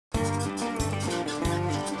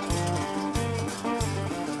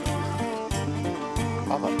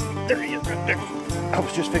There he is right there. I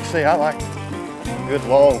was just fixing to say, I like good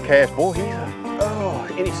long cast. Boy, he's a, oh,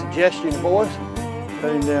 any suggestions, boys?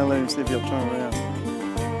 Put him down, let him see if he'll turn around.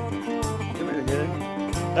 Come here, good.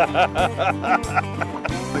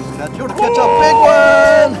 You'll catch a big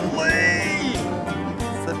one!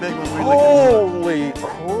 It's the big one we're Holy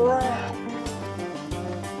crap!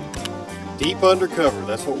 Deep undercover,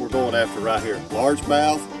 that's what we're going after right here.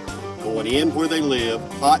 Largemouth, going in where they live,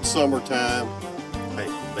 hot summertime. Hey,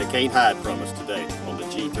 they can't hide from us today on the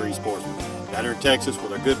G3 Sportsman. Down here in Texas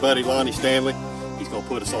with our good buddy Lonnie Stanley. He's gonna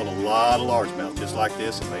put us on a lot of largemouth just like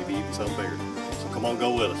this and maybe even some bigger. So come on,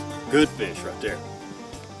 go with us. Good fish right there.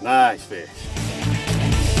 Nice fish.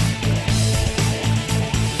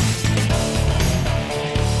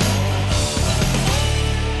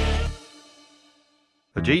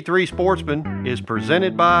 The G3 Sportsman is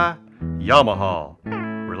presented by Yamaha.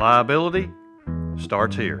 Reliability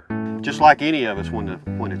starts here. Just like any of us,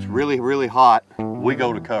 when it's really, really hot, we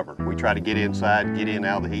go to cover. We try to get inside, get in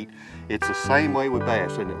out of the heat. It's the same way with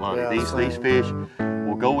bass, isn't it, Lonnie? Yeah, these fish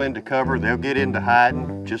will go into cover, they'll get into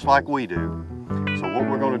hiding, just like we do. So what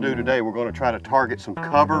we're gonna do today, we're gonna try to target some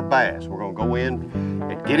cover bass. We're gonna go in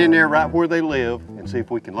and get in there right where they live and see if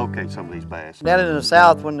we can locate some of these bass. Down in the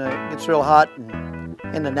south, when it gets real hot and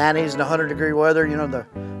in the 90s and 100-degree weather, you know, the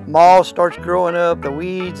moss starts growing up, the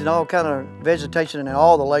weeds and all kind of vegetation in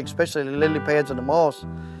all the lakes, especially the lily pads and the moss.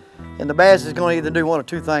 And the bass is going to either do one of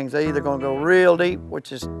two things. They're either going to go real deep,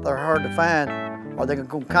 which is they're hard to find, or they're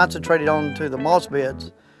going to concentrate it onto the moss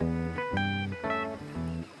beds.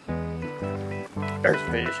 There's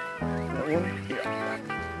fish. That one? Yeah.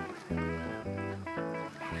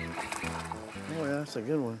 Oh yeah, that's a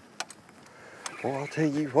good one. Well, I'll tell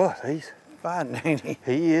you what, he's Fine, ain't he?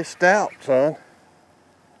 He is stout, son.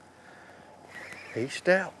 He's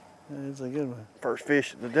stout. That's a good one. First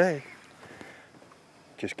fish of the day.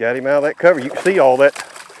 Just got him out of that cover. You can see all that.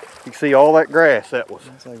 You can see all that grass.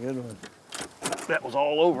 That's a good one. That was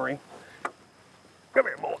all over him. Come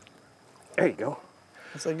here, boy. There you go.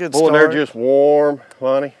 That's a good boy, start. they're just warm,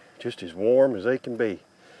 Lonnie. Just as warm as they can be.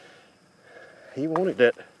 He wanted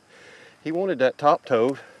that. He wanted that top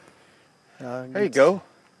toad. There you go.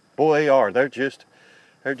 Boy, they are. They're just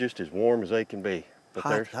as warm as they can be. But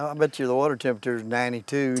hot. I bet you the water temperature is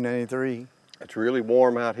 92, 93. It's really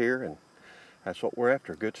warm out here, and that's what we're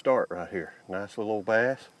after. Good start right here. Nice little old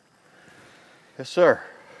bass. Yes, sir.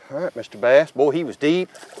 All right, Mr. Bass. Boy, he was deep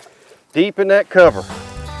in that cover.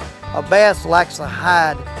 A bass likes to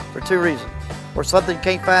hide for two reasons. Where something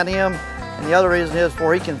can't find him, and the other reason is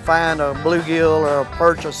where he can find a bluegill or a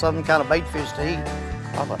perch or some kind of bait fish to eat.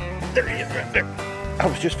 There he is right there. I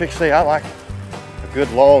was just fixing to say, I like a good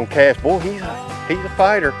long cast. Boy, he's a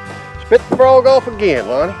fighter. Spit the frog off again,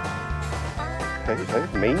 Lonnie.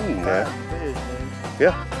 That's mean.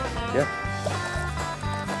 Yeah.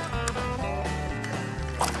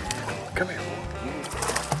 Come here,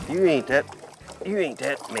 boy. You ain't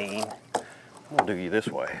that mean. I'm gonna do you this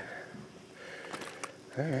way.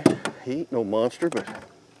 All right. He ain't no monster, but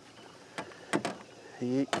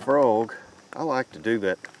he ate the frog. I like to do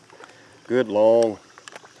that good long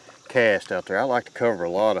cast out there. I like to cover a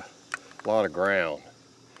lot of ground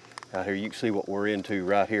out here. You can see what we're into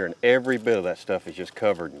right here, and every bit of that stuff is just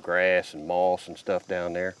covered in grass and moss and stuff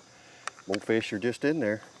down there. More fish are just in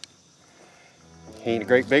there. He ain't a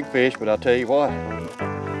great big fish, but I'll tell you what,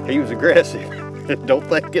 he was aggressive. Don't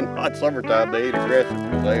think in hot summertime they ain't aggressive,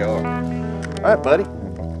 because they are. All right, buddy.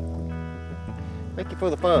 Thank you for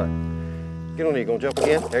the fun. Get on here, you gonna jump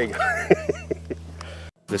again? There you go.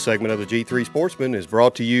 This segment of the G3 Sportsman is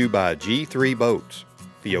brought to you by G3 Boats,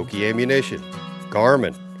 Fiocchi Ammunition,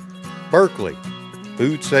 Garmin, Berkeley,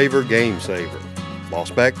 Food Saver Game Saver,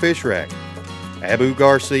 Mossback Fish Rack, Abu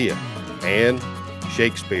Garcia, and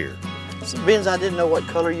Shakespeare. So, beans, I didn't know what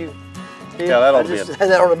color you did. Yeah, that ought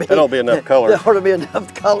to be enough color. That ought to be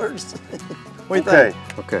enough colors. What do you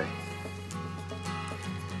think? Okay.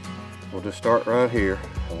 We'll just start right here,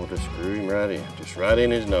 and we'll just screw him right in, just right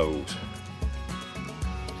in his nose.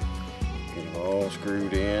 Get him all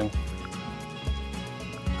screwed in.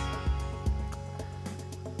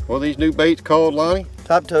 What are these new baits called, Lonnie?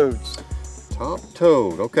 Top toads. Top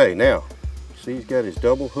toad. Okay, now, see he's got his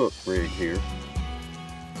double hook rig here.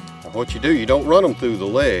 Now what you do, you don't run them through the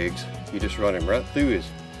legs. You just run him right through his,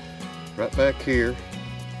 right back here,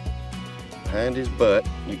 behind his butt.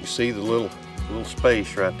 You can see the little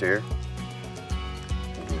space right there.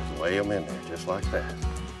 And just lay them in there, just like that.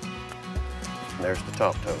 And there's the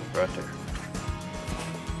top toad right there.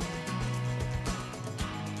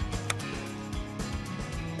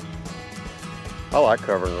 I like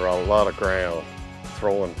covering a lot of ground,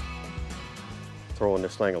 throwing throwing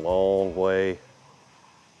this thing a long way.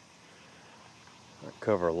 I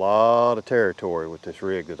cover a lot of territory with this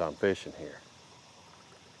rig that I'm fishing here.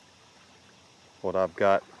 What I've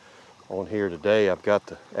got on here today, I've got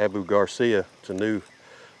the Abu Garcia. It's a new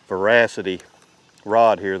Veracity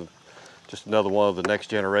rod here. Just another one of the next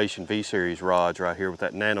generation V-Series rods right here with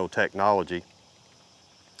that nanotechnology.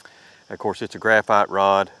 Of course, it's a graphite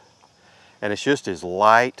rod, and it's just as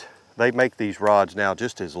light. They make these rods now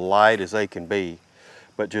just as light as they can be,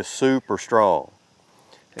 but just super strong.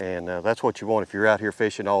 And that's what you want if you're out here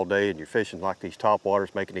fishing all day and you're fishing like these top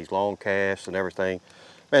waters, making these long casts and everything.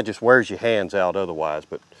 Man, it just wears your hands out otherwise.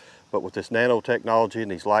 But with this nanotechnology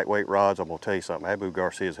and these lightweight rods, I'm gonna tell you something. Abu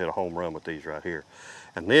Garcia's hit a home run with these right here.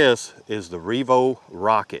 And this is the Revo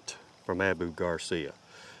Rocket from Abu Garcia.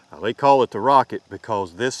 Now, they call it the Rocket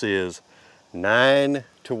because this is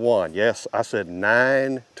 9-to-1. Yes, I said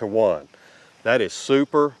 9-to-1. That is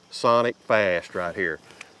super sonic fast right here.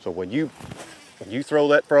 So when you throw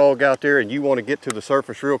that frog out there and you want to get to the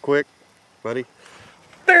surface real quick, buddy,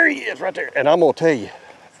 there he is right there. And I'm gonna tell you,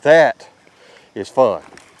 that is fun.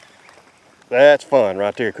 That's fun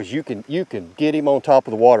right there, because you can get him on top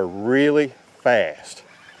of the water really fast.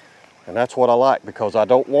 And that's what I like, because I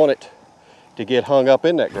don't want it to get hung up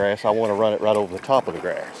in that grass. I want to run it right over the top of the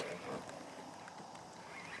grass.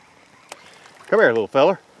 Come here, little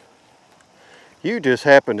feller. You just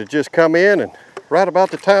happened to just come in and right about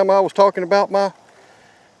the time I was talking about my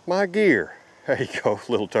gear. There you go,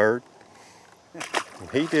 little turd.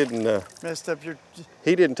 He didn't Messed up your...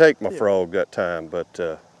 he didn't take my frog that time,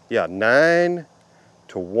 but yeah,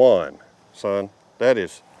 9-to-1, son. That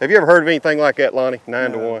is. Have you ever heard of anything like that, Lonnie?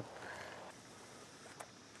 9-to-1.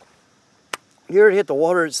 You ever hit the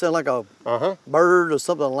water, it sounds like a bird or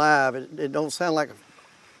something alive. It don't sound like a...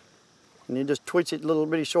 And you just twitch it a little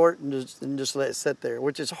bitty short and just let it sit there,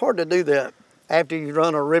 which is hard to do that after you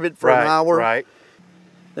run a ribbit for an hour. Right.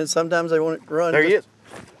 Then sometimes they want it to run. There he is.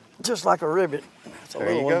 Just like a ribbit. It's a there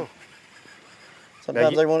little you go. one.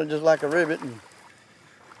 Sometimes they want it just like a ribbit, and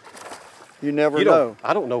you never know.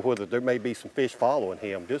 I don't know whether there may be some fish following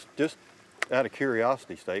him. Just out of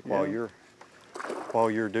curiosity sake, while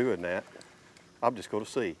you're doing that, I'm just going to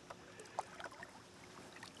see.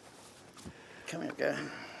 Come here, guy.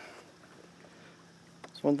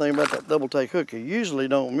 That's one thing about that double take hook. You usually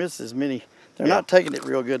don't miss as many. They're not taking it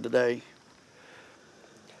real good today.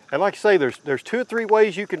 And like I say, there's 2 or 3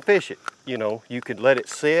 ways you can fish it. You know, you could let it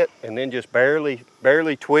sit and then just barely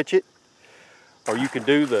twitch it, or you can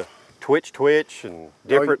do the twitch and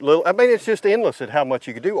different little. I mean, it's just endless at how much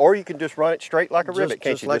you can do. Or you can just run it straight like a ribbit.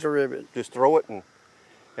 Can't you? Like a ribbit. Just throw it and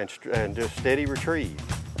just steady retrieve.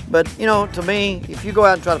 But you know, to me, if you go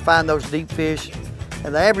out and try to find those deep fish,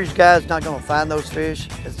 and the average guy's not going to find those fish,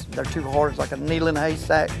 they're too hard. It's like a needle in a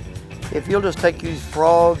haystack. If you'll just take these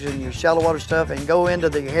frogs and your shallow water stuff and go into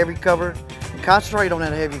the heavy cover and concentrate on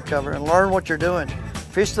that heavy cover and learn what you're doing.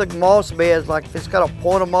 Fish the moss beds like if it's got a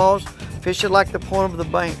point of moss, fish it like the point of the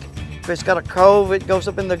bank. If it's got a cove, it goes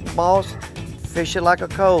up in the moss, fish it like a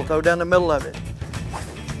cove, throw down the middle of it.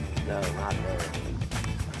 No, not there.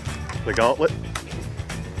 The gauntlet?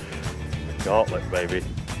 The gauntlet, baby.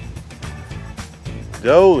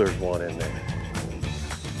 Oh, there's one in there.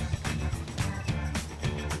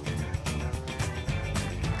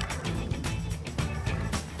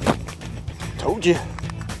 Told you,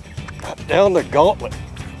 right down the gauntlet.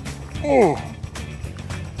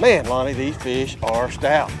 Man, Lonnie, these fish are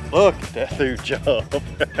stout. Look at that dude jump. I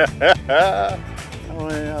don't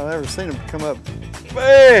think I've ever seen them come up.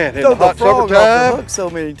 Man, in the hot summertime. Hook so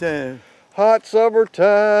many times. Hot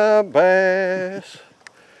summertime bass.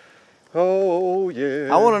 Oh yeah.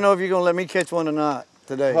 I want to know if you're gonna let me catch one or not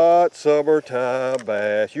today. Hot summertime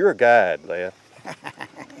bass. You're a guide, lad.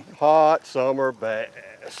 Hot summer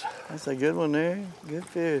bass. That's a good one there. Good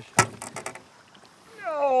fish.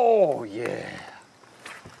 Oh, yeah.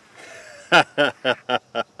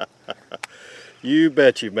 You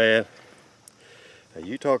bet you, man. Now,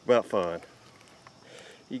 you talk about fun.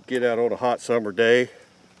 You get out on a hot summer day,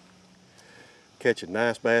 catch a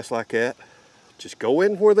nice bass like that. Just go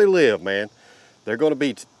in where they live, man. They're gonna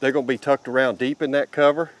be tucked around deep in that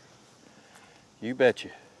cover. You bet you.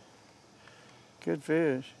 Good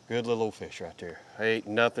fish. Good little old fish right there. Ain't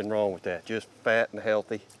nothing wrong with that. Just fat and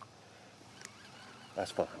healthy. That's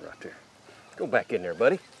fun right there. Go back in there,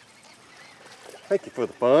 buddy. Thank you for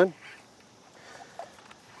the fun.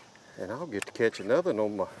 And I'll get to catch another one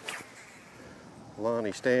on my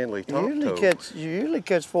Lonnie Stanley top toe. You usually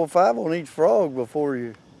catch 4 or 5 on each frog before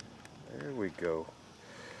you. There we go.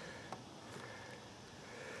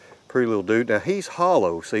 Pretty little dude. Now he's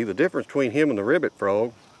hollow. See the difference between him and the ribbit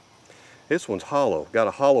frog This one's hollow, got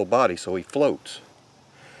a hollow body, so he floats.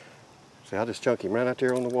 See, I'll just chunk him right out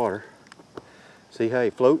there on the water. See how he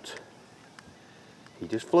floats? He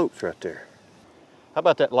just floats right there. How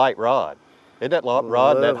about that light rod? Isn't that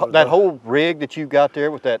rod, that whole rig that you got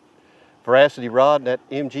there with that Veracity rod and that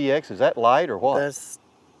MGX, is that light or what? That's,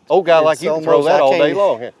 old guy like you can throw that all day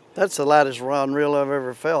long. Yeah. That's the lightest rod and reel I've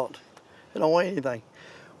ever felt. It don't weigh anything.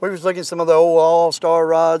 We was looking at some of the old All-Star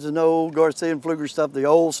rods and the old Garcia and Pfluger stuff, the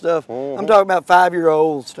old stuff. I'm talking about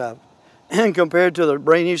 5-year-old stuff. And compared to the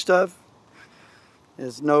brand new stuff,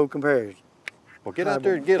 it's no comparison. Well, get out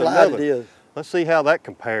there and get another. Let's see how that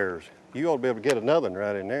compares. You ought to be able to get another one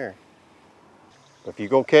right in there. If you're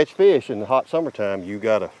gonna catch fish in the hot summertime, you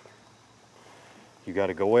gotta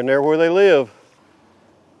go in there where they live.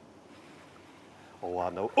 Oh, I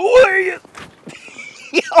know. Oh, there he is!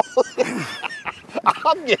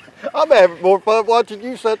 I'm having more fun watching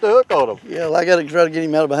you set the hook on him. Yeah, well, I got to try to get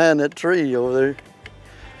him out of behind that tree over there.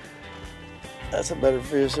 That's a better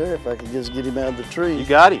fish there if I could just get him out of the tree. You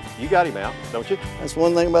got him out, don't you? That's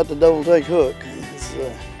one thing about the double take hook. It's,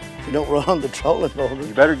 you don't run on the trolling motor.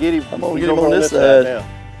 You better get him. I'm gonna get him on this side now.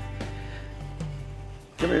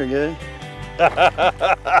 Come here, guy.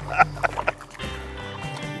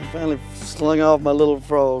 Finally slung off my little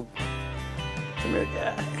frog. Come here,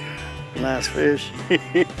 guy. Nice fish.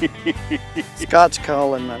 Scott's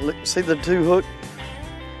calling. Look, see the 2 hook?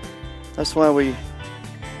 That's why we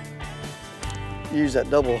use that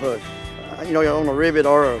double hook. You know, on a rivet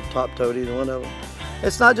or a top toad, either one of them.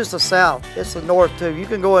 It's not just the south, it's the north too. You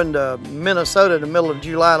can go into Minnesota in the middle of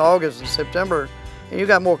July and August and September, and you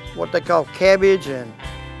got more what they call cabbage and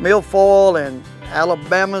milfoil, and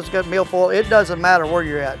Alabama's got milfoil. It doesn't matter where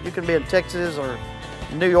you're at. You can be in Texas or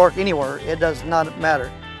New York, anywhere. It does not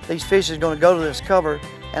matter. These fish is going to go to this cover,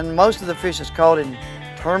 and most of the fish is caught in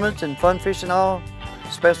tournaments and fun fishing all,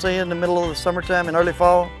 especially in the middle of the summertime and early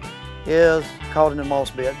fall, is caught in a moss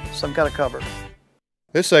bed, some kind of cover.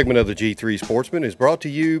 This segment of the G3 Sportsman is brought to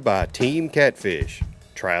you by Team Catfish,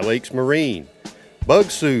 Tri-Lakes Marine, Bug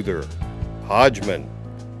Soother, Hodgman,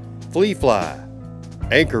 Flea Fly,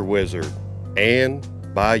 Anchor Wizard, and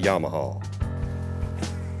by Yamaha.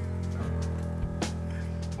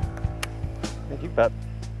 I think you about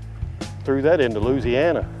threw that into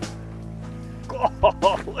Louisiana.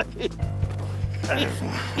 Golly.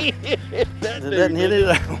 It doesn't hit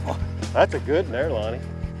it. That's a good one there, Lonnie.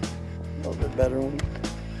 A little bit better one.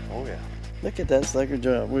 Oh yeah. Look at that sucker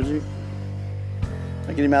jump, would you?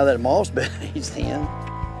 I get him out of that moss bed he's in.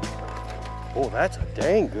 Oh, that's a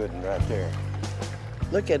dang good one right there.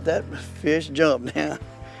 Look at that fish jump now. Let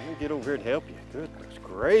me get over here and help you. Goodness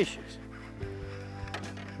gracious.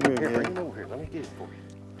 Here, bring him over here. Let me get it for you.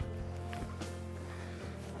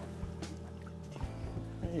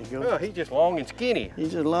 There you go. Oh, he's just long and skinny.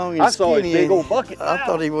 He's just long and skinny. I saw his big old bucket. I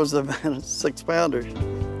thought he was a 6-pounder.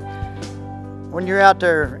 When you're out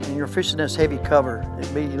there and you're fishing this heavy cover,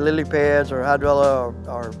 it be lily pads or hydrilla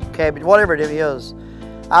or cabbage, whatever it is,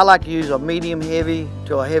 I like to use a medium heavy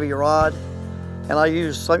to a heavy rod. And I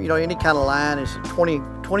use some, you know, any kind of line. It's 20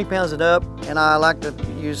 pounds and up, and I like to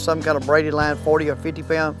use some kind of braided line, 40 or 50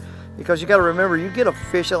 pound, because you got to remember, you get a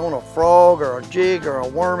fish on a frog or a jig or a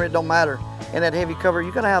worm, it don't matter. In that heavy cover,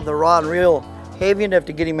 you got to have the rod and reel heavy enough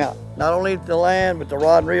to get him out. Not only the land, but the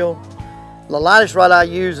rod and reel. The lightest rod I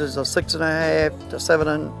use is a 6.5 to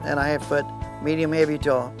 7.5 foot medium heavy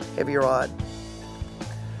to a heavy rod.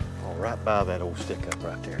 Oh, right by that old stick up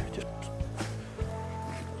right there.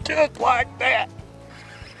 Just like that.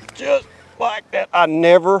 Just like that. I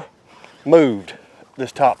never moved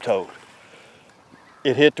this top toad.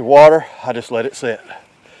 It hit the water, I just let it sit.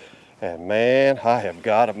 And man, I have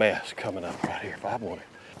got a mess coming up right here if I want it.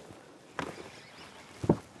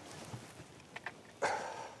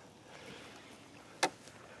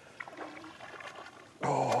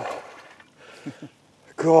 Oh,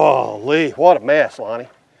 golly, what a mess, Lonnie.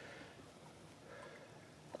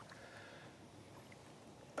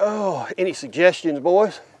 Oh, any suggestions,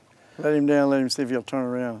 boys? Let him down, let him see if he'll turn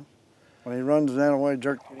around. When he runs down away,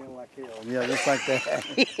 jerk it in like hell. Yeah, just like that.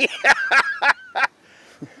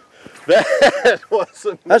 That was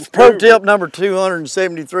a That's pro tip number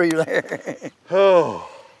 273 there. Oh,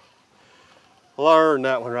 learn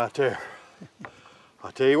that one right there.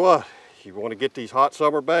 I'll tell you what, you want to get these hot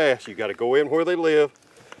summer bass, you got to go in where they live.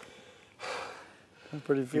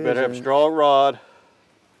 Pretty fish, you better have a strong rod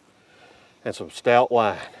and some stout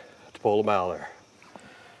line to pull them out of there.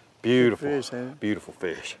 Beautiful, fish, beautiful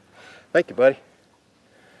fish. Thank you, buddy.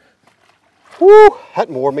 Woo, that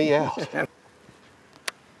wore me out.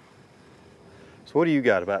 So what do you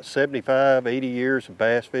got, about 75, 80 years of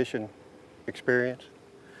bass fishing experience?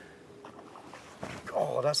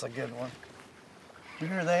 Oh, that's a good one. You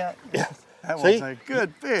hear that? Yeah. That See? was a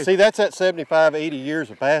good fish. See, that's that 75, 80 years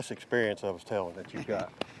of bass experience I was telling that you've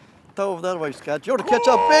got. Throw over that way, Scott. You ought to catch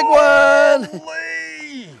a big one.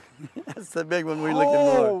 Holy! That's the big one we're looking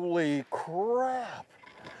for. Holy crap!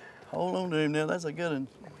 Hold on to him now. That's a good one.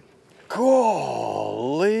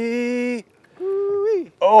 Golly!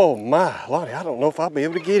 Oh my, Lonnie, I don't know if I'll be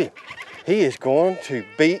able to get him. He is going to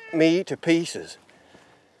beat me to pieces.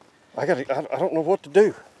 I don't know what to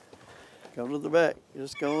do. Go to the back.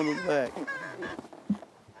 Just go on to the back.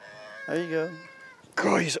 There you go.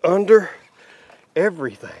 God, he's under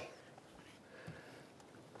everything.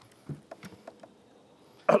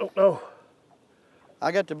 I don't know.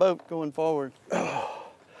 I got the boat going forward.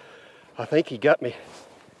 Oh, I think he got me.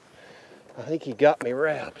 I think he got me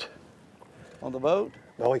wrapped. On the boat?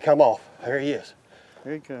 No, he come off. There he is.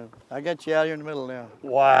 Here he comes. I got you out here in the middle now.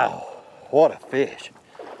 Wow, what a fish.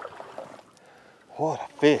 What a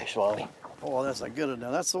fish, Lonnie. Oh, that's a good one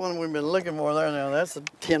now. That's the one we've been looking for there now. That's a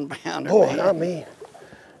 10-pounder. Boy, I mean.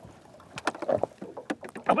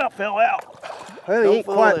 I about fell out. Well,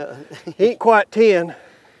 he ain't quite 10.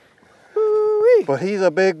 But he's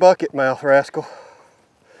a big bucket mouth rascal.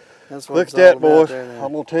 That's what Look at that, boys.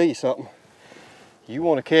 I'm gonna tell you something. You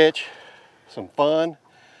want to catch some fun,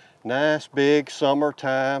 nice big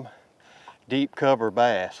summertime deep cover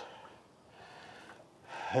bass.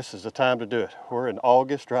 This is the time to do it. We're in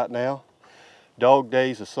August right now, dog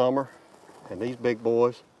days of summer, and these big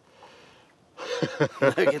boys.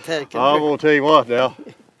 Look at that. I'm gonna tell you what now.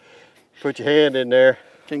 Put your hand in there.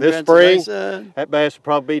 This spring, that bass will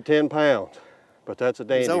probably be 10 pounds. But that's a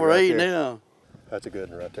dandy. It's over right 8 there. now. That's a good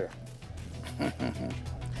one right there.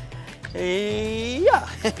 Yeah.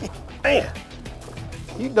 Man,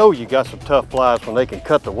 you know you got some tough flies when they can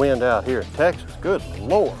cut the wind out here in Texas. Good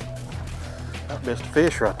Lord. I missed a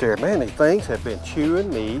fish right there. Man, these things have been chewing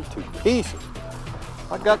me to pieces.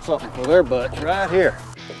 I got something for their butts right here.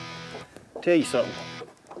 Tell you something.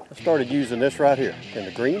 I started using this right here in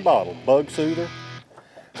the green bottle, bug soother.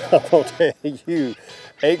 I'm gonna tell you,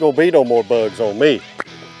 ain't gonna be no more bugs on me.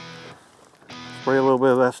 Spray a little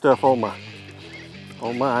bit of that stuff on my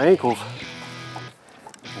ankles,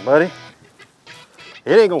 buddy.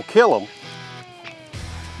 It ain't gonna kill them,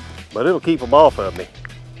 but it'll keep them off of me.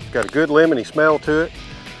 It's got a good lemony smell to it.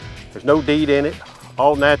 There's no DEET in it.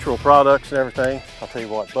 All natural products and everything. I'll tell you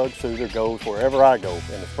what, bug soother goes wherever I go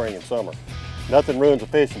in the spring and summer. Nothing ruins a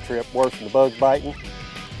fishing trip worse than the bugs biting.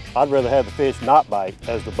 I'd rather have the fish not bite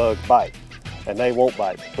as the bugs bite, and they won't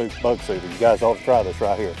bite. Bug soother. You guys ought to try this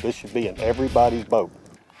right here. This should be in everybody's boat.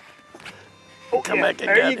 Oh, Come back and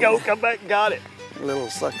there got you it. go. Come back and got it. Little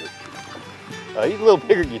sucker. He's a little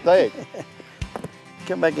bigger than you think.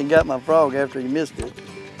 Come back and got my frog after you missed it.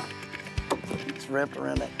 It's wrapped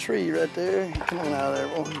around that tree right there. Come on out of there,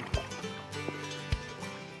 boy.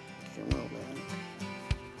 Come on, man.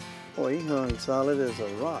 Boy, he hung solid as a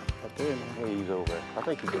rock right there, man. He's over there. I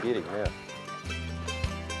think you can get him now.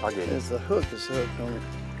 I'll get him. There's the hook that's hooked on it.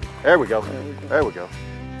 There we go. There we go.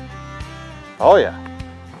 Oh yeah.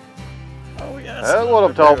 Oh, yeah. That's what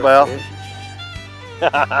I'm talking about.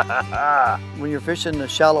 When you're fishing the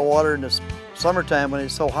shallow water in the summertime when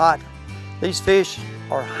it's so hot, these fish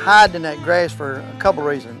are hiding in that grass for a couple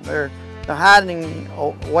reasons. They're hiding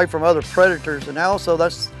away from other predators, and also they're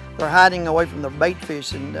hiding away from the bait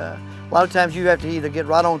fish. And a lot of times you have to either get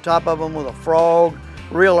right on top of them with a frog.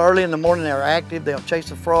 Real early in the morning they're active, they'll chase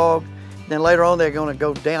a frog. Then later on they're going to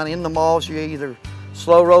go down in the moss. You either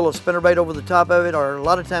slow roll a spinnerbait over the top of it, or a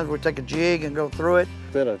lot of times we take a jig and go through it.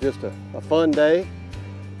 It's been just a fun day.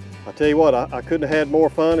 I tell you what, I couldn't have had more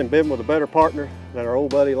fun and been with a better partner than our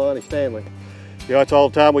old buddy Lonnie Stanley. You know, that's all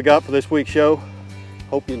the time we got for this week's show.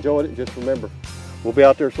 Hope you enjoyed it. Just remember, we'll be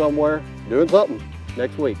out there somewhere doing something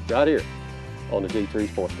next week, right here on the G3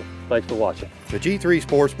 Sportsman. Thanks for watching. The G3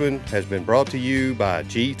 Sportsman has been brought to you by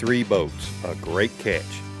G3 Boats, a great catch.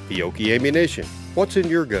 Fiocchi Ammunition, what's in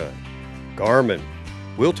your gun? Garmin,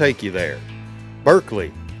 we'll take you there.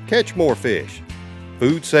 Berkeley, catch more fish.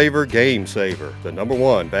 Food Saver Game Saver, the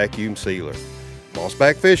 #1 vacuum sealer.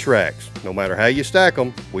 Mossback Fish Racks, no matter how you stack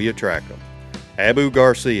them, we attract them. Abu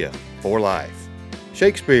Garcia, for life.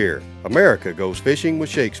 Shakespeare, America goes fishing with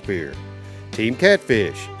Shakespeare. Team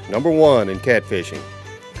Catfish, #1 in catfishing.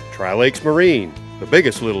 Tri-Lakes Marine, the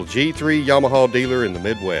biggest little G3 Yamaha dealer in the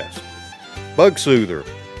Midwest. Bug Soother,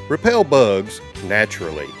 repel bugs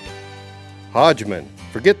naturally. Hodgman,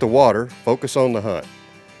 forget the water, focus on the hunt.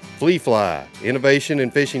 Flea Fly, innovation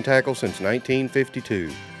in fishing tackle since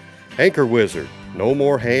 1952. Anchor Wizard, no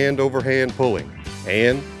more hand-over-hand pulling.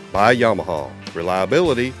 And by Yamaha,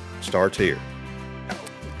 reliability starts here.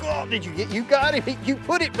 Oh, you got him. You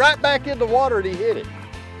put it right back in the water and he hit it.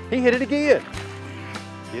 He hit it again.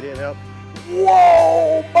 Get in out.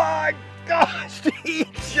 Whoa, my gosh, he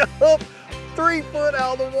jumped 3 foot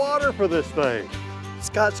out of the water for this thing.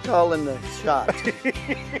 Scott's calling the shot.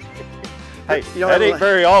 Hey, that ain't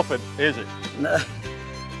very often, is it? No.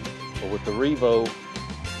 But with the Revo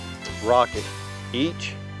rocket,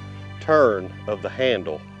 each turn of the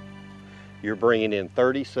handle, you're bringing in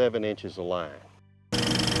 37 inches of line.